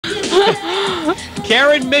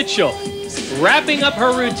Karen Mitchell, wrapping up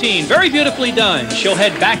her routine. Very beautifully done. She'll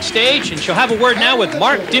head backstage, and she'll have a word now with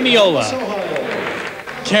Mark DiMiola.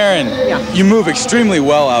 Karen, you move extremely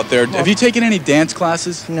well out there. Have you taken any dance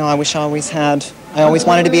classes? No, I wish I always had. I always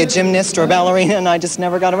wanted to be a gymnast or a ballerina, and I just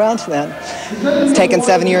never got around to that. It's taken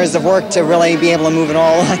 7 years of work to really be able to move it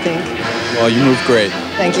all, I think. Well, you move great.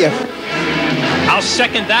 Thank you. I'll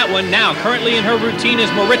second that one now. Currently in her routine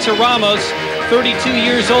is Maritza Ramos, 32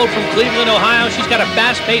 years old from Cleveland, Ohio. She's got a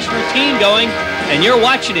fast-paced routine going, and you're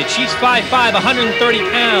watching it. She's 5'5", 130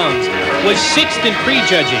 pounds, was 6th in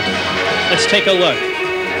prejudging. Let's take a look.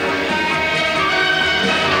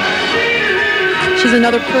 She's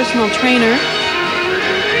another personal trainer.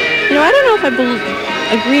 You know, I don't know if I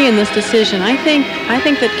agree in this decision. I think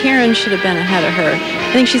that Karen should have been ahead of her.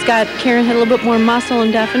 I think Karen had a little bit more muscle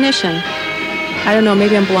and definition. I don't know,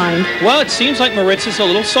 maybe I'm blind. Well, it seems like Maritza's a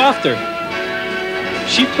little softer.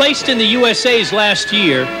 She placed in the USA's last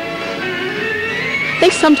year. I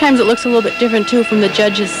think sometimes it looks a little bit different, too, from the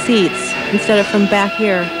judges' seats instead of from back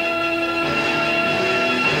here.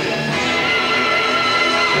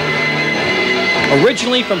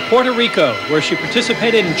 Originally from Puerto Rico, where she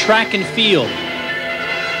participated in track and field.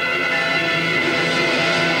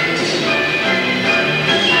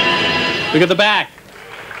 Look at the back.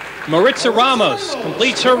 Maritza Ramos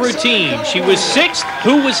completes her routine. She was 6th.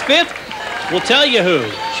 Who was 5th? We'll tell you who.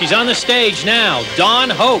 She's on the stage now. Dawn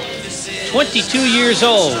Hope, 22 years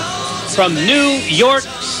old, from New York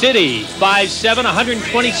City, 5'7",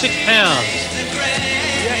 126 pounds.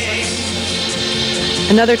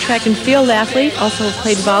 Another track and field athlete, also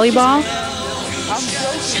played volleyball.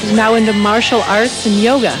 She's now into martial arts and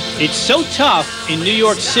yoga. It's so tough in New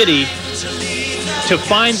York City to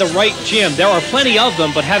find the right gym. There are plenty of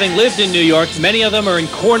them, but having lived in New York, many of them are in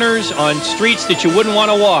corners on streets that you wouldn't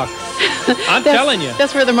want to walk. I'm telling you.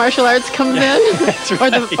 That's where the martial arts comes in? That's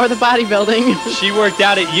right. Or the bodybuilding. She worked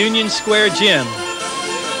out at Union Square Gym.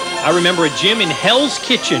 I remember a gym in Hell's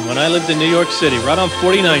Kitchen when I lived in New York City, right on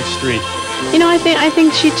 49th Street. You know, I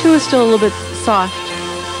think she too is still a little bit soft.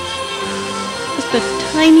 Just a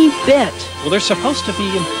tiny bit. Well, they're supposed to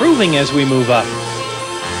be improving as we move up.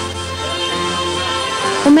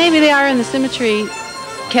 Well, maybe they are in the symmetry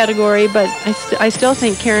category, but I still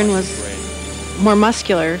think Karen was more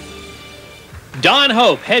muscular. Dawn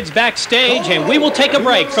Hope heads backstage, and we will take a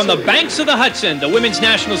break from the banks of the Hudson. The women's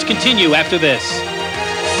nationals continue after this.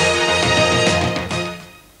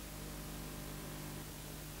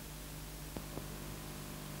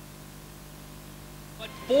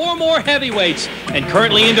 4 more heavyweights, and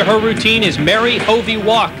currently into her routine is Mary Hovey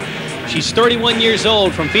Walk. She's 31 years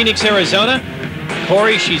old from Phoenix, Arizona.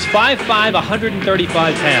 Corey, she's 5'5",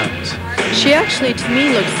 135 pounds. She actually, to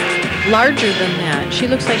me, looks larger than that. She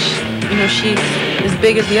looks like, she's as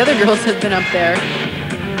big as the other girls that have been up there.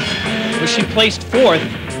 Well, she placed 4th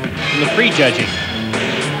in the prejudging.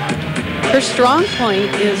 Her strong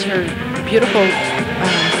point is her beautiful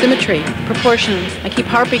symmetry, proportion. I keep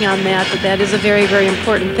harping on that, but that is a very, very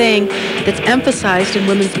important thing that's emphasized in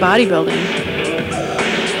women's bodybuilding.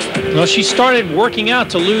 Well, she started working out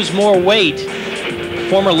to lose more weight.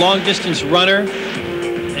 Former long-distance runner.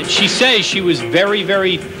 And she says she was very,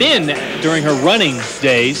 very thin during her running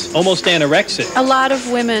days, almost anorexic. A lot of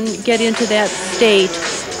women get into that state.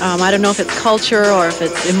 I don't know if it's culture or if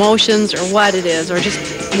it's emotions or what it is, or just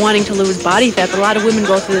wanting to lose body fat, but a lot of women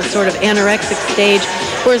go through this sort of anorexic stage,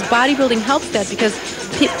 whereas bodybuilding helps that because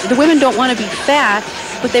the women don't want to be fat,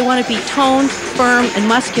 but they want to be toned, firm, and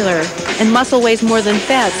muscular, and muscle weighs more than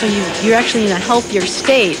fat, so you're actually in a healthier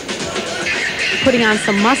state, putting on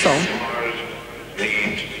some muscle.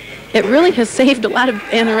 It really has saved a lot of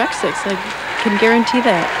anorexics. I can guarantee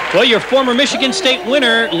that. Well, your former Michigan State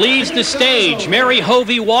winner leaves the stage, Mary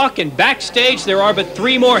Hovey Walk, and backstage there are but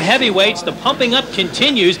 3 more heavyweights. The pumping up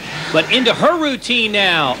continues, but into her routine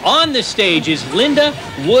now. On the stage is Linda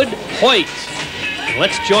Wood-Hoyt.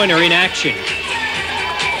 Let's join her in action.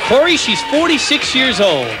 Corey, she's 46 years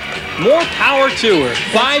old. More power to her.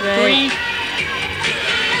 5'3".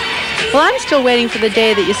 Well, I'm still waiting for the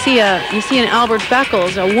day that you see an Albert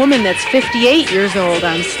Beckles, a woman that's 58 years old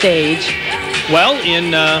on stage. Well,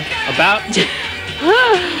 in about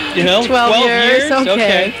 12 years.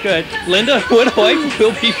 Okay, good. Linda Wood-Hoyt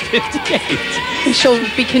will be 58. And she'll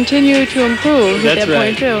continue to improve at that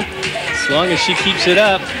point too. As long as she keeps it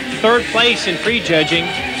up. 3rd place in prejudging.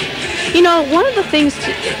 You know, one of the things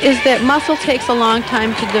is that muscle takes a long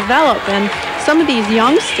time to develop, and some of these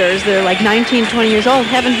youngsters, they're like 19, 20 years old,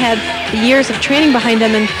 haven't had the years of training behind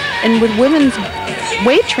them, and with women's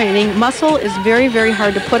weight training, muscle is very, very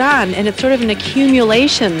hard to put on, and it's sort of an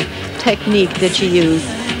accumulation technique that you use.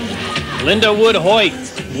 Linda Wood Hoyt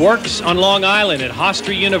works on Long Island at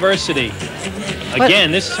Hofstra University.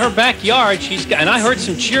 Again, this is her backyard. And I heard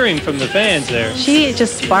some cheering from the fans there. She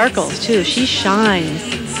just sparkles, too. She shines.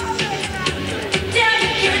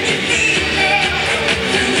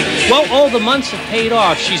 Well, all the months have paid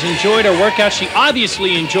off. She's enjoyed her workout. She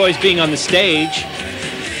obviously enjoys being on the stage.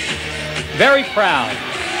 Very proud.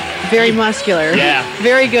 Very muscular. Yeah.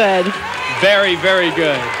 Very good. Very, very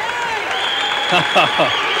good.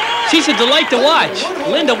 She's a delight to watch.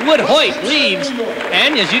 Linda Wood Hoyt leaves,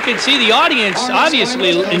 and as you can see, the audience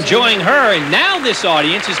obviously enjoying her, and now this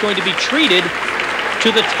audience is going to be treated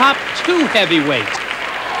to the top 2 heavyweights.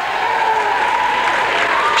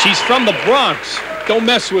 She's from the Bronx. Don't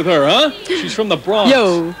mess with her, huh? She's from the Bronx.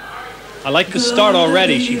 Yo. I like the start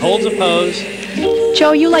already. She holds a pose.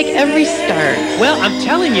 Joe, you like every start. Well, I'm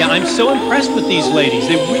telling you, I'm so impressed with these ladies.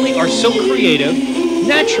 They really are so creative.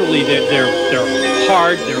 Naturally, they're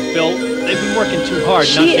hard, they're built. They've been working too hard not to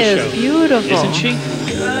show. She is beautiful. Isn't she?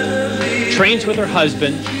 Trains with her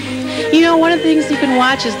husband. You know, one of the things you can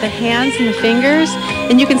watch is the hands and the fingers,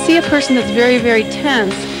 and you can see a person that's very, very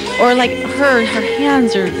tense, or like her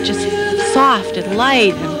hands are just soft and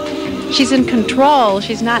light, and she's in control.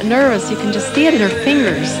 She's not nervous. You can just see it in her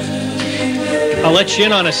fingers. I'll let you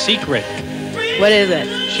in on a secret. What is it?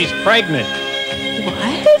 She's pregnant.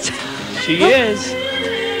 What? She is.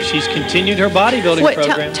 She's continued her bodybuilding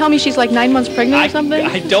program. Tell me she's like 9 months pregnant or something?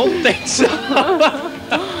 I don't think so.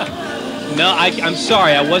 No, I'm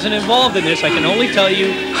sorry. I wasn't involved in this. I can only tell you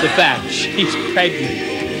the fact. She's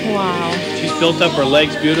pregnant. Wow. She's built up her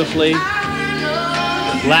legs beautifully.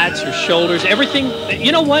 Her lats, her shoulders, everything.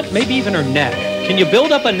 You know what? Maybe even her neck. Can you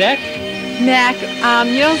build up a neck? Neck.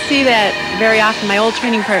 You don't see that very often. My old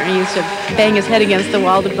training partner used to bang his head against the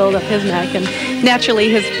wall to build up his neck, and naturally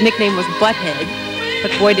his nickname was Butthead.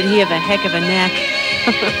 But boy, did he have a heck of a neck.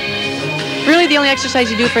 Really, the only exercise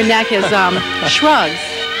you do for neck is shrugs.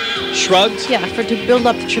 Shrugs? Yeah, to build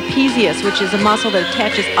up the trapezius, which is a muscle that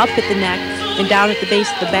attaches up at the neck and down at the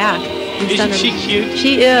base of the back. Isn't she cute?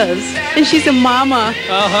 She is. And she's a mama.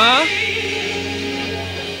 Uh-huh.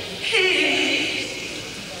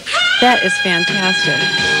 That is fantastic.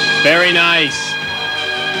 Very nice.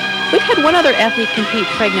 We've had one other athlete compete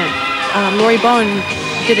pregnant. Lori Bowen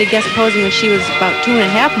did a guest posing when she was about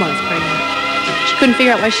 2.5 months pregnant. She couldn't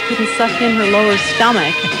figure out why she couldn't suck in her lower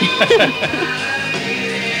stomach.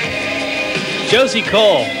 Josie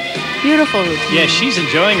Cole. Beautiful routine. Yeah, she's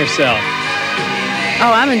enjoying herself.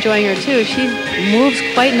 Oh, I'm enjoying her too. She moves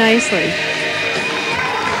quite nicely.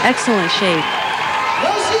 Excellent shape.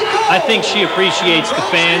 I think she appreciates the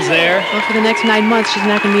fans there. Well, for the next 9 months, she's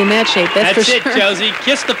not going to be in that shape. That's for sure. That's it, Josie.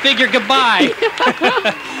 Kiss the figure goodbye.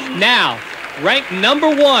 Now, ranked number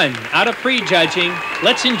 1 out of prejudging.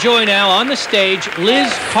 Let's enjoy now on the stage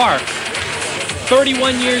Liz Park,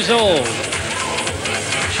 31 years old.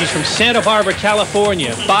 She's from Santa Barbara,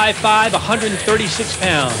 California, 5'5", 136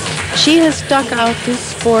 pounds. She has stuck out this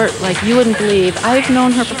sport like you wouldn't believe. I've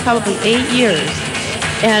known her for probably 8 years,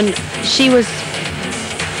 and she was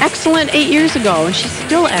excellent 8 years ago, and she's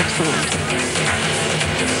still excellent.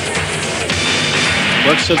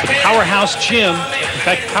 Works at the Powerhouse Gym. In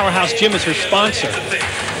fact, Powerhouse Gym is her sponsor.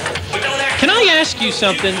 Can I ask you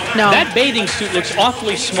something? No. That bathing suit looks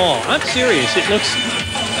awfully small. I'm serious. It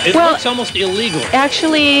looks almost illegal.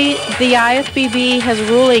 Actually, the IFBB has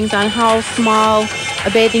rulings on how small a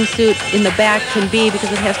bathing suit in the back can be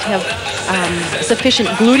because it has to have sufficient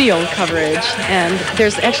gluteal coverage. And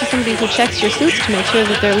there's actually somebody who checks your suits to make sure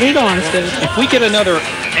that they're legal on stage. If we get another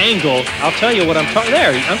angle, I'll tell you what I'm talking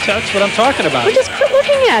there. That's what I'm talking about. Well, just quit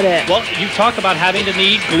looking at it. Well, you talk about having to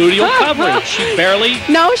need gluteal coverage. She barely...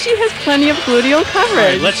 No, she has plenty of gluteal coverage.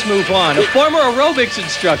 All right, let's move on. A former aerobics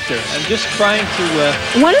instructor. I'm just trying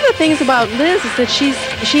to... One of the things about Liz is that she's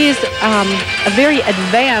a very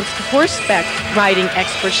advanced horseback riding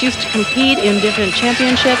expert. She used to compete in different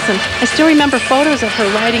championships, and I still remember photos of her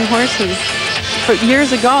riding horses for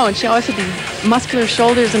years ago, and she always had these muscular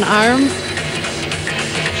shoulders and arms.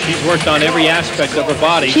 She's worked on every aspect of her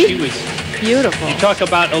body. She was beautiful. You talk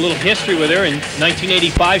about a little history with her. In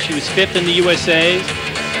 1985, she was 5th in the USA.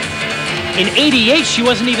 In 88, she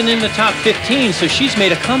wasn't even in the top 15, so she's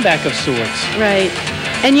made a comeback of sorts. Right.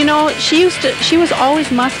 And you know, she was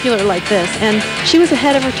always muscular like this, and she was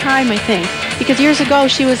ahead of her time, I think. Because years ago,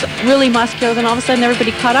 she was really muscular, then all of a sudden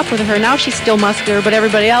everybody caught up with her. Now she's still muscular, but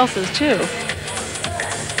everybody else is too.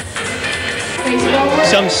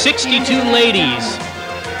 Some 62 ladies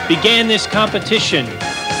began this competition.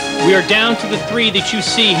 We are down to the 3 that you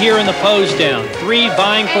see here in the pose down. 3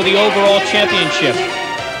 vying for the overall championship.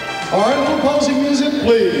 All right, proposing music,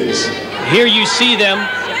 please. Here you see them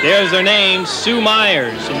There's their names: Sue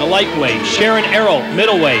Myers in the lightweight, Sharon Errol,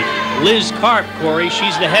 middleweight, Liz Karp, Corey,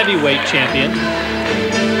 she's the heavyweight champion.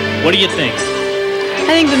 What do you think?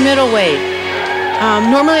 I think the middleweight.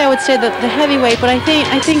 Normally I would say the heavyweight, but I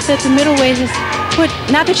think that the middleweight has put,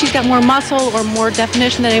 not that she's got more muscle or more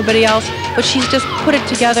definition than anybody else, but she's just put it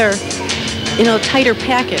together in a tighter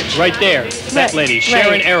package. Right there, that lady,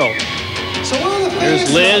 Sharon Errol.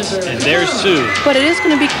 There's Liz and there's Sue. But it is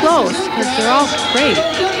going to be close because they're all great.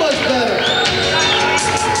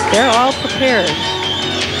 They're all prepared.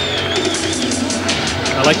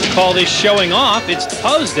 I like to call this showing off. It's the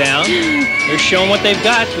pose down. They're showing what they've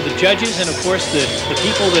got to the judges and, of course, the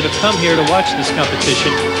people that have come here to watch this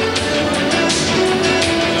competition.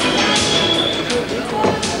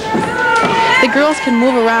 The girls can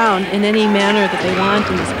move around in any manner that they want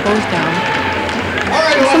in this pose down.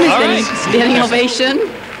 Somebody's getting a standing ovation.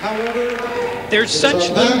 There's such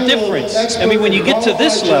little difference. I mean, when you get to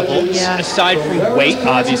this level, aside from weight,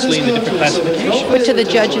 obviously, in the different classifications. But to the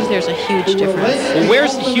judges, there's a huge difference. Well,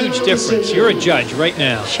 where's the huge difference? You're a judge right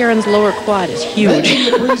now. Sharon's lower quad is huge.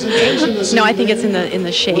 No, I think it's in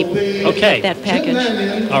the shape. Okay. That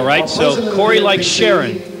package. All right, so Corey likes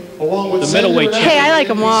Sharon, the middleweight champion. Hey, I like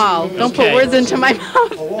them all. Don't put words into my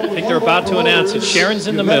mouth. I think they're about to announce it. Sharon's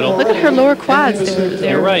in the middle. Look at her lower quads.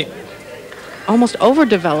 They're right. Almost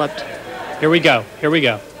overdeveloped. Here we go. Here we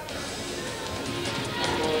go.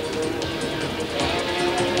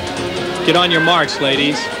 Get on your marks,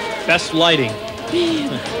 ladies. Best lighting.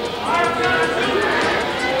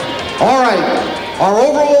 All right. Our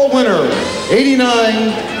overall winner,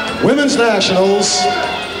 89 Women's Nationals.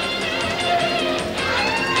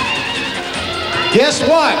 Guess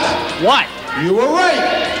what? What? You were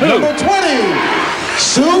right. Who? Number 20.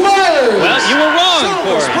 Sue Myers. Well, you were wrong,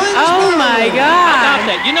 Corey. Oh, my God. How about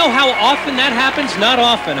that? You know how often that happens? Not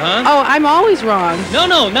often, huh? Oh, I'm always wrong. No,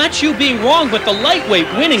 not you being wrong, but the lightweight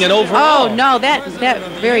winning an overall. Oh, no, that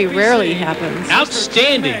very rarely happens.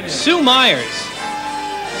 Outstanding. Sue Myers.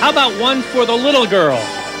 How about one for the little girl?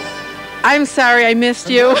 I'm sorry I missed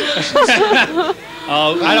you.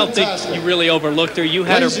 Oh, I don't think you really overlooked her. You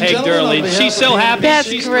had her pegged early. She's so happy. That's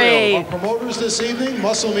She's great. Our promoters this evening,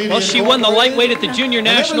 Muscle Media. Well, she won the lightweight at the Junior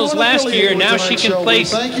Nationals last year. Now she can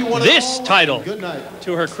place this title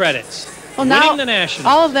to her credits. Well, now winning the Nationals.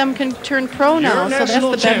 all of them can turn pro now, so that's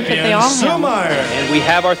the benefit they all have. And we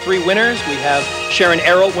have our three winners. We have Sharon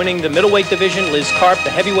Errol winning the middleweight division, Liz Karp,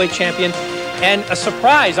 the heavyweight champion, and a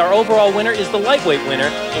surprise, our overall winner is the lightweight winner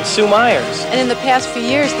in Sue Myers. And in the past few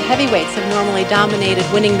years, the heavyweights have normally dominated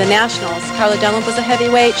winning the Nationals. Carla Dunlap was a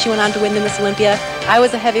heavyweight. She went on to win the Miss Olympia. I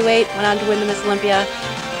was a heavyweight, went on to win the Miss Olympia.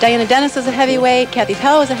 Diana Dennis was a heavyweight, Kathy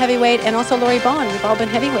Pell was a heavyweight, and also Lori Bowen. We've all been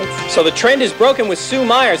heavyweights. So the trend is broken with Sue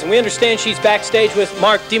Myers, and we understand she's backstage with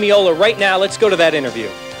Mark DiMiola right now. Let's go to that interview.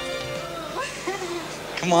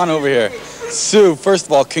 Come on over here. Sue, first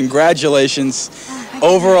of all, congratulations.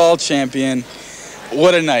 Overall champion.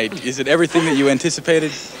 What a night. Is it everything that you anticipated?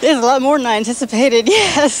 It's a lot more than I anticipated,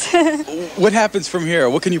 yes. What happens from here?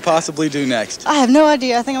 What can you possibly do next? I have no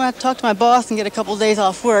idea. I think I'm going to have to talk to my boss and get a couple of days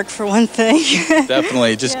off work for one thing.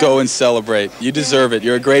 Definitely. Just go and celebrate. You deserve it.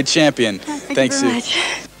 You're a great champion. Thanks, Sue.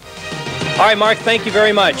 All right, Mark, thank you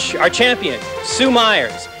very much. Our champion, Sue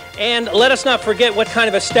Myers. And let us not forget what kind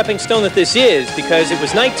of a stepping stone that this is, because it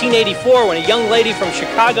was 1984 when a young lady from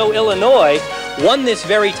Chicago, Illinois, won this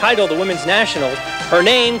very title, the Women's Nationals. Her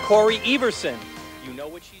name, Corey Everson. You know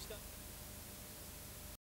what she's